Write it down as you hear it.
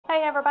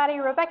Hey everybody,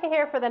 Rebecca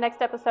here for the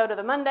next episode of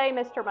the Monday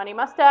Mr. Money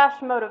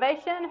Mustache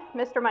Motivation.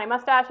 Mr. Money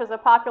Mustache is a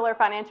popular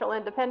financial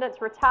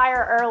independence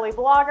retire early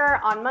blogger.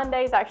 On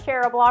Mondays I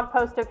share a blog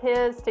post of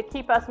his to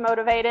keep us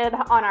motivated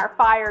on our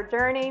FIRE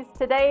journeys.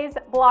 Today's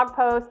blog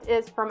post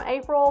is from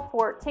April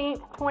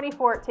 14th,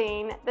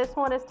 2014. This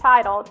one is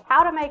titled,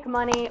 How to Make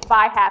Money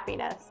Buy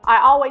Happiness.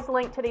 I always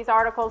link to these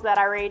articles that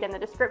I read in the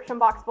description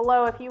box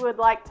below if you would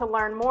like to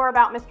learn more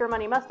about Mr.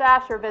 Money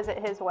Mustache or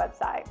visit his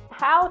website.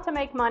 How to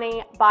Make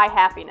Money Buy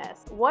Happiness.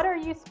 What are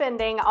you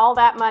spending all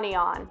that money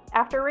on?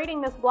 After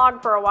reading this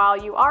blog for a while,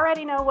 you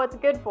already know what's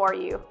good for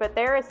you, but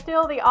there is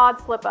still the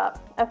odd slip up.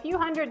 A few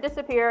hundred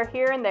disappear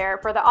here and there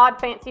for the odd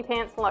fancy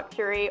pants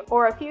luxury,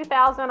 or a few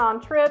thousand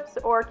on trips,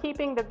 or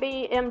keeping the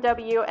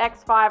BMW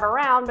X5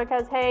 around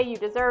because, hey, you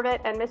deserve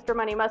it and Mr.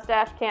 Money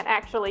Mustache can't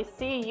actually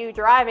see you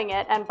driving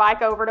it and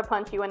bike over to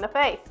punch you in the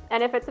face.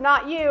 And if it's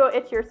not you,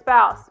 it's your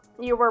spouse.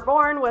 You were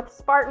born with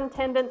Spartan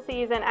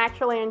tendencies and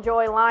actually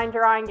enjoy line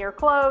drying your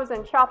clothes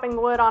and chopping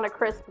wood on a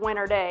crisp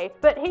winter day.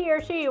 But he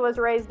or she was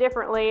raised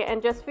differently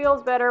and just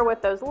feels better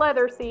with those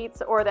leather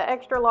seats or the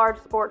extra large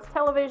sports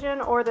television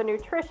or the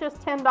nutritious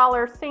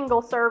 $10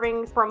 single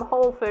servings from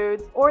Whole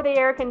Foods or the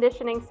air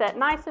conditioning set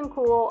nice and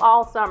cool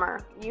all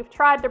summer. You've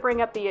tried to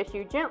bring up the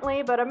issue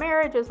gently, but a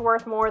marriage is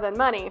worth more than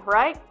money,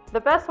 right? The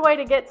best way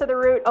to get to the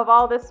root of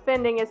all this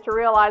spending is to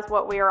realize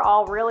what we are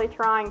all really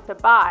trying to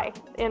buy.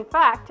 In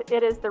fact,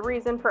 it is the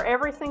reason for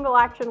every single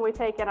action we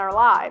take in our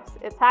lives.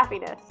 It's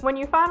happiness. When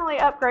you finally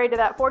upgrade to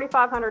that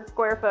 4,500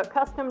 square foot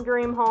custom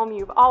dream home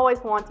you've always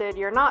wanted,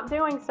 you're not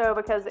doing so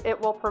because it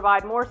will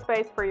provide more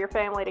space for your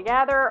family to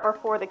gather or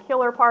for the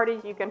killer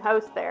parties you can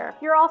host there.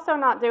 You're also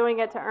not doing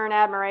it to earn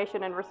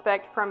admiration and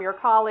respect from your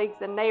colleagues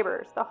and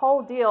neighbors. The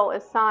whole deal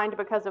is signed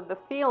because of the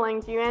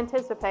feelings you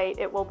anticipate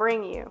it will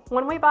bring you.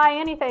 When we buy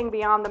anything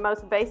beyond the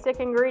most basic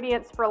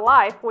ingredients for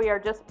life, we are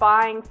just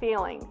buying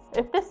feelings.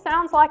 If this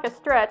sounds like a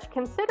stretch,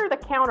 consider the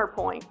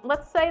counterpoint.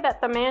 Let's say that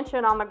the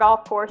mansion on the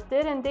golf course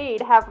did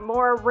indeed have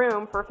more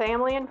room for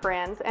family and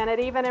friends, and it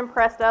even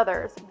impressed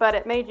others, but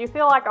it made you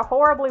feel like a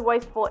horribly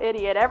wasteful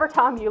idiot every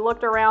time you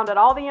looked around at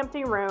all the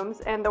empty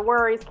rooms and the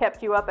worries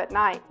kept you up at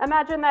night.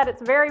 Imagine that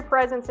its very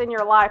presence in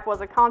your life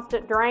was a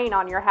constant drain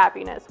on your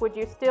happiness. Would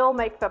you still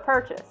make the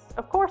purchase?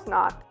 Of course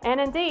not.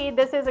 And indeed,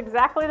 this is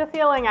exactly the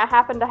feeling I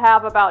happen to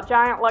have about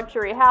giant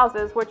luxury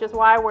houses, which is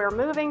why we're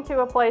moving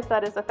to a place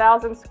that is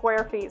 1,000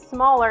 square feet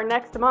smaller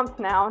next month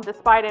now,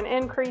 despite an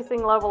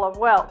increasing level of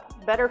wealth.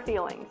 Better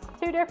feelings.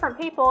 Two different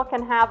people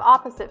can have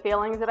opposite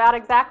feelings about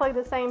exactly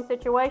the same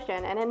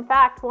situation, and in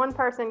fact, one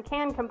person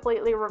can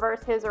completely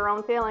reverse his or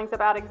own feelings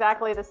about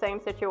exactly the same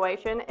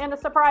situation in a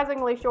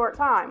surprisingly short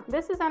time.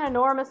 This is an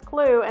enormous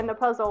clue in the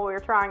puzzle we're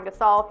trying to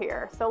solve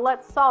here, so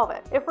let's solve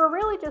it. If we're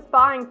really just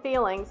buying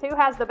feelings, who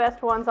has the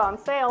best ones on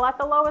sale at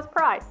the lowest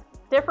price?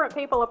 Different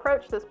people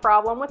approach this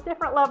problem with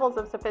different levels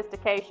of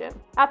sophistication.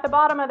 At the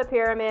bottom of the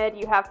pyramid,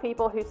 you have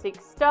people who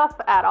seek stuff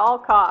at all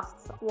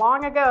costs.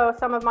 Long ago,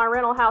 some of my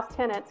rental house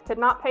tenants could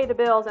not pay the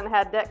bills and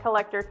had debt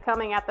collectors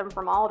coming at them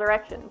from all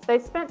directions. They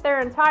spent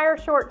their entire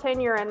short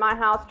tenure in my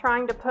house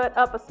trying to put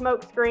up a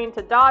smoke screen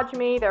to dodge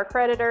me, their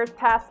creditors,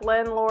 past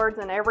landlords,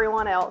 and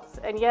everyone else.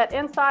 And yet,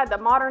 inside the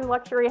modern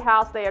luxury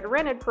house they had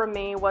rented from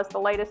me was the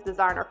latest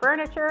designer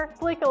furniture,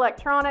 sleek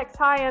electronics,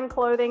 high-end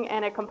clothing,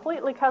 and a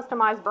completely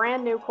customized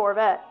brand new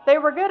Corvette. They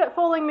were good at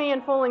fooling me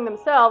and fooling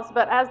themselves,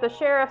 but as the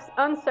sheriffs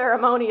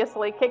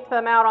unceremoniously kicked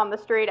them out on the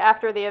street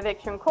after the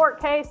eviction court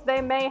case,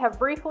 they may have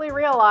briefly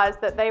realized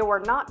that they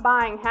were not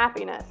buying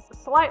happiness.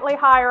 Slightly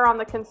higher on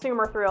the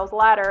consumer thrills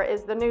ladder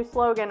is the new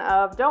slogan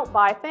of don't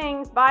buy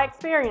things, buy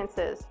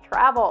experiences.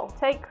 Travel,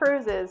 take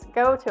cruises,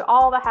 go to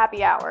all the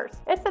happy hours.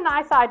 It's a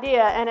nice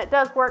idea and it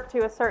does work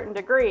to a certain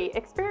degree.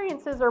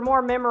 Experiences are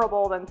more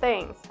memorable than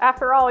things.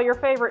 After all, your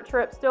favorite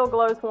trip still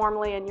glows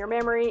warmly in your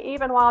memory,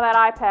 even while that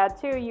iPad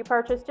 2 you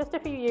purchased just a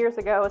few years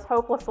ago is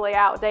hopelessly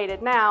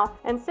outdated now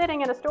and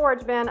sitting in a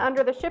storage bin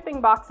under the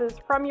shipping boxes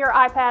from your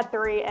iPad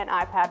 3 and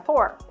iPad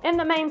 4. In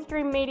the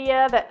mainstream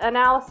media, the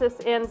analysis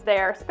ends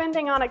there.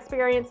 Spending on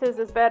experiences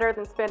is better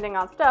than spending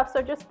on stuff,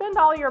 so just spend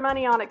all your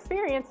money on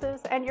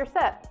experiences and you're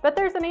set. But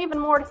there's an even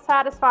more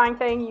satisfying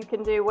thing you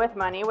can do with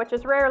money, which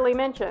is rarely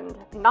mentioned: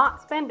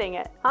 not spending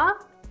it. Huh?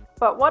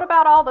 But what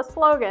about all the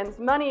slogans?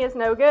 Money is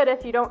no good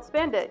if you don't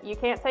spend it. You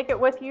can't take it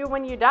with you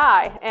when you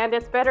die. And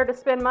it's better to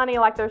spend money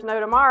like there's no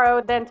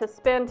tomorrow than to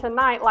spend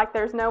tonight like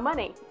there's no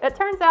money. It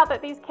turns out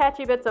that these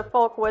catchy bits of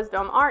folk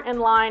wisdom aren't in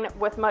line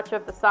with much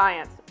of the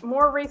science.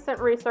 More recent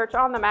research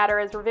on the matter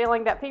is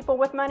revealing that people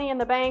with money in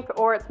the bank,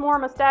 or its more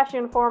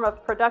mustachian form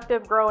of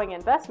productive growing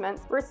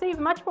investments, receive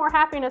much more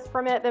happiness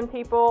from it than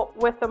people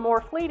with the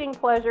more fleeting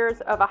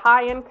pleasures of a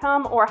high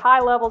income or high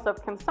levels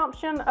of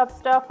consumption of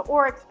stuff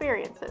or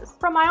experiences.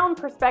 From my own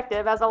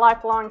perspective as a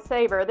lifelong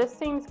saver, this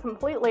seems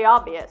completely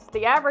obvious.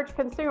 The average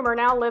consumer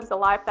now lives a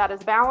life that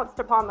is balanced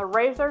upon the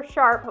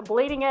razor-sharp,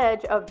 bleeding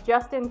edge of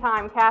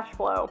just-in-time cash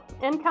flow.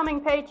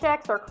 Incoming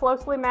paychecks are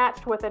closely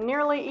matched with a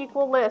nearly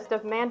equal list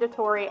of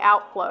mandatory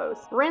outflows: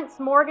 rents,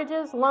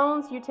 mortgages,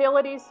 loans,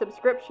 utilities,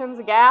 subscriptions,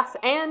 gas,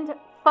 and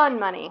fun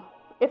money.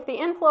 If the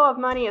inflow of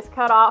money is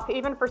cut off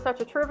even for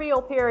such a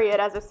trivial period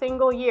as a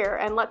single year,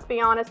 and let's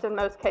be honest, in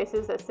most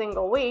cases a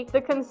single week,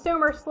 the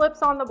consumer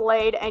slips on the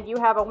blade and you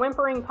have a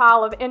whimpering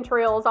pile of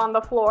entrails on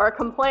the floor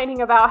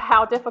complaining about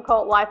how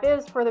difficult life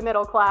is for the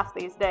middle class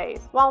these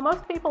days. While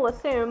most people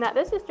assume that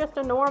this is just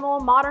a normal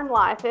modern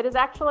life, it is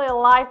actually a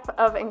life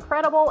of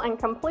incredible and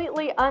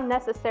completely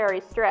unnecessary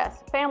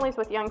stress. Families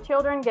with young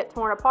children get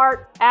torn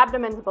apart,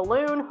 abdomens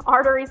balloon,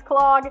 arteries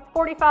clog,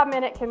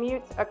 45-minute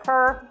commutes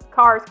occur,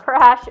 cars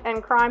crash,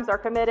 and crimes are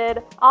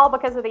committed, all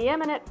because of the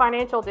imminent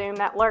financial doom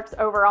that lurks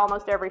over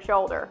almost every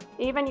shoulder.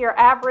 Even your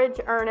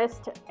average,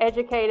 earnest,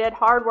 educated,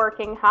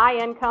 hardworking,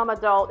 high-income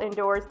adult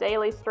endures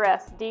daily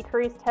stress,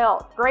 decreased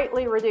health,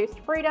 greatly reduced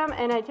freedom,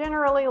 and a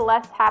generally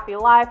less happy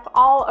life,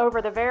 all over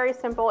the very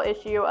simple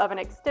issue of an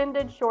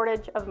extended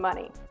shortage of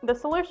money. The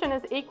solution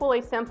is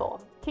equally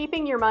simple: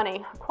 keeping your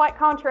money. Quite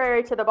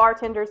contrary to the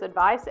bartender's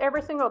advice,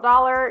 every single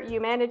dollar you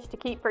manage to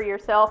keep for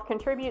yourself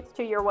contributes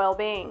to your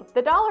well-being.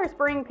 The dollars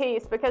bring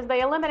peace because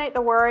they eliminate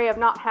the worry of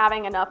not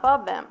having enough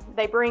of them.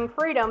 They bring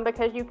freedom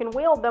because you can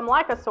wield them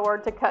like a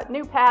sword to cut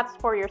new paths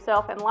for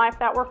yourself in life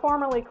that were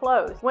formerly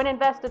closed. When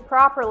invested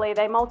properly,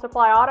 they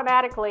multiply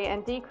automatically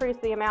and decrease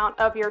the amount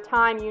of your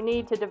time you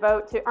need to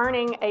devote to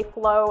earning a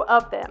flow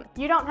of them.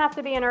 You don't have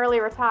to be an early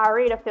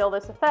retiree to feel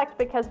this effect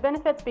because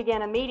benefits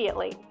begin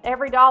immediately.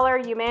 Every dollar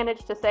you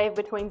manage to save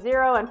between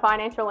zero and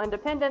financial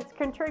independence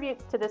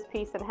contributes to this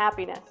peace and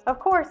happiness. Of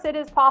course, it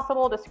is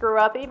possible to screw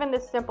up even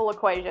this simple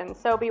equation,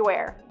 so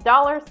beware.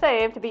 Dollars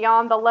saved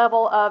beyond the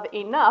level of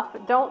enough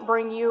don't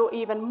bring you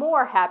even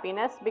more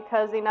happiness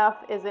because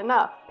enough is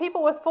enough.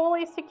 People with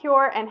fully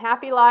secure and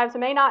happy lives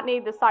may not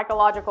need the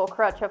psychological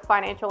crutch of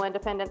financial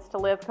independence to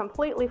live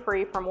completely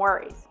free from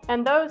worries.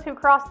 And those who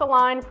cross the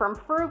line from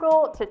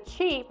frugal to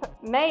cheap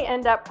may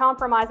end up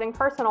compromising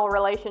personal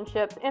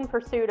relationships in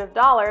pursuit of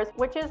dollars,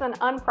 which is an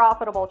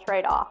unprofitable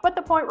trade-off. But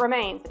the point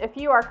remains, if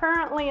you are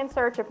currently in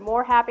search of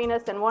more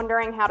happiness and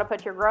wondering how to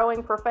put your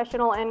growing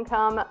professional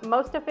income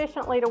most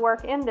efficiently to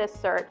work in this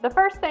search, the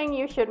first thing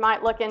you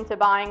might look into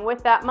buying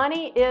with that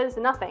money is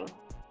nothing.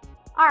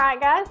 Alright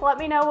guys, let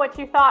me know what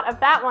you thought of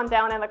that one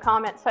down in the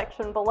comment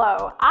section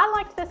below. I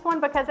liked this one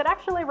because it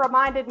actually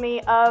reminded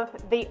me of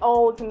the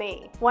old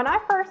me. When I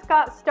first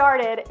got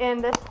started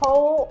in this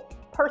whole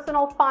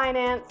personal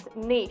finance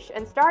niche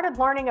and started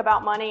learning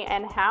about money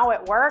and how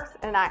it works,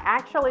 and I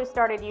actually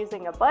started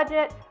using a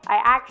budget,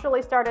 I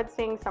actually started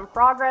seeing some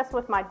progress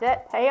with my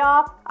debt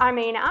payoff. I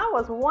mean, I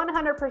was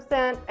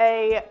 100%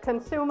 a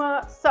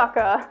consumer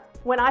sucker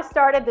when I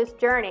started this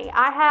journey.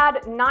 I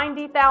had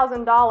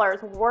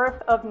 $90,000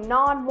 worth of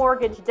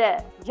non-mortgage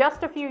debt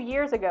just a few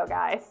years ago,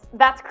 guys.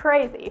 That's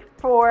crazy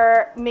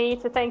for me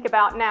to think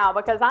about now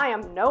because I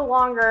am no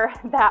longer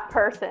that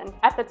person.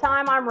 At the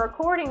time I'm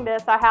recording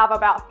this, I have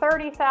about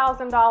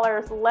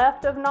 $30,000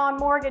 left of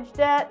non-mortgage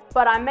debt,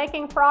 but I'm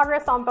making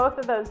progress on both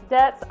of those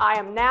debts. I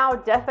am now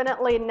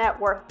definitely net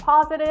worth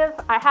positive.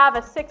 I have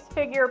a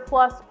six-figure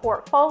plus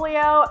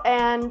portfolio,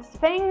 and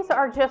things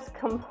are just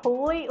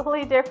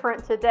completely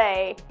different today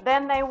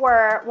than they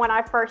were when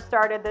I first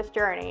started this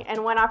journey.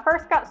 And when I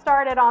first got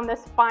started on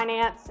this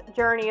finance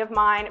journey of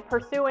mine,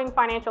 pursuing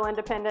financial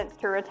independence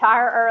to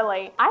retire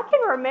early, I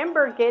can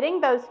remember getting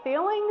those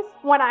feelings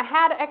when I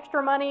had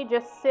extra money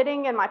just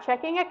sitting in my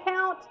checking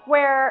account,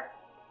 where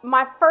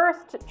my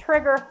first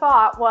trigger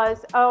thought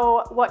was,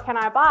 oh, what can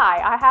I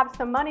buy? I have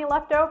some money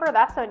left over.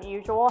 That's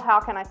unusual. How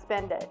can I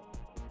spend it?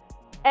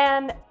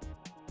 And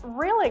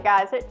really,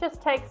 guys, it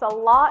just takes a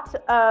lot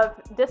of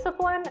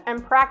discipline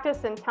and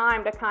practice and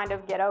time to kind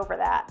of get over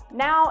that.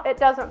 Now it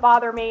doesn't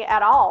bother me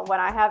at all when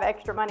I have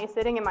extra money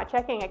sitting in my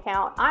checking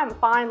account. I'm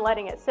fine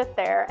letting it sit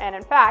there. And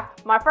in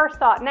fact, my first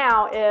thought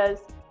now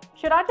is,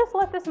 should I just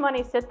let this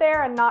money sit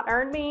there and not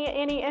earn me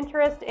any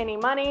interest, any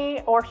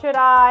money, or should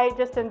I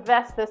just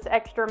invest this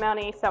extra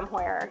money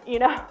somewhere? You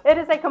know, it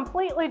is a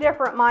completely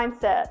different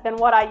mindset than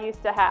what I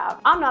used to have.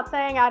 I'm not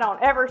saying I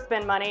don't ever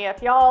spend money.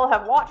 If y'all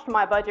have watched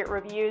my budget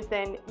reviews,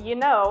 then you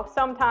know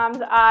sometimes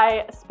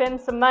I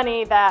spend some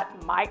money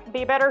that might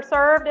be better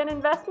served in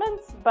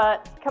investments,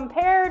 but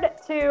compared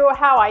to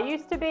how I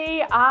used to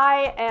be,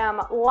 I am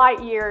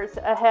light years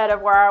ahead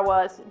of where I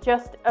was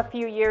just a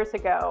few years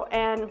ago.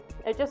 And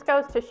it just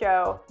goes to show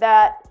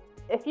that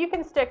if you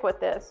can stick with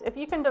this, if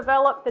you can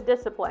develop the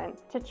discipline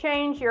to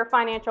change your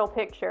financial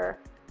picture,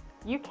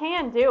 you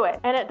can do it.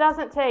 And it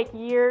doesn't take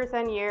years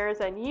and years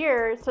and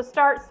years to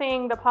start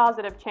seeing the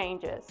positive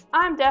changes.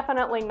 I'm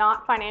definitely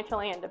not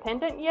financially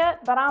independent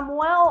yet, but I'm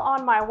well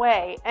on my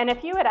way. And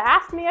if you had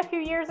asked me a few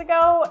years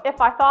ago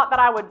if I thought that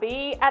I would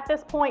be at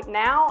this point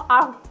now,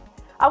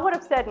 I would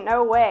have said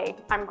no way.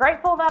 I'm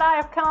grateful that I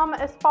have come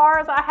as far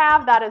as I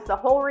have. That is the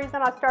whole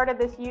reason I started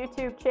this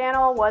YouTube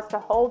channel, was to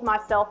hold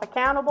myself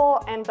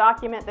accountable and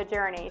document the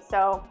journey.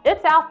 So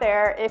it's out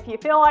there. If you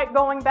feel like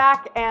going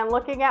back and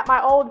looking at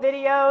my old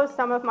videos,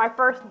 some of my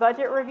first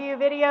budget review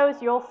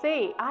videos, you'll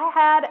see I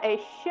had a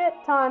shit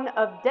ton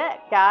of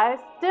debt, guys.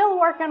 Still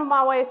working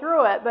my way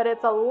through it, but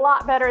it's a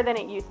lot better than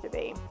it used to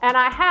be. And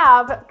I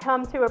have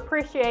come to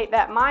appreciate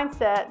that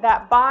mindset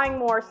that buying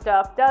more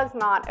stuff does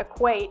not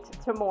equate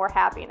to more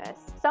happiness.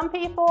 Some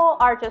people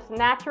are just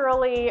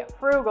naturally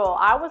frugal.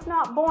 I was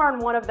not born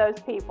one of those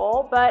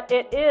people, but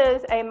it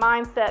is a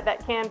mindset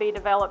that can be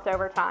developed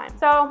over time.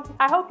 So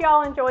I hope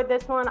y'all enjoyed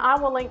this one. I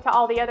will link to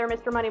all the other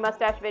Mr. Money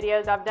Mustache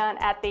videos I've done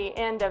at the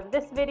end of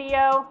this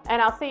video,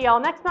 and I'll see y'all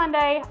next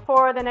Monday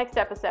for the next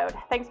episode.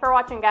 Thanks for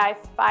watching, guys.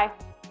 Bye.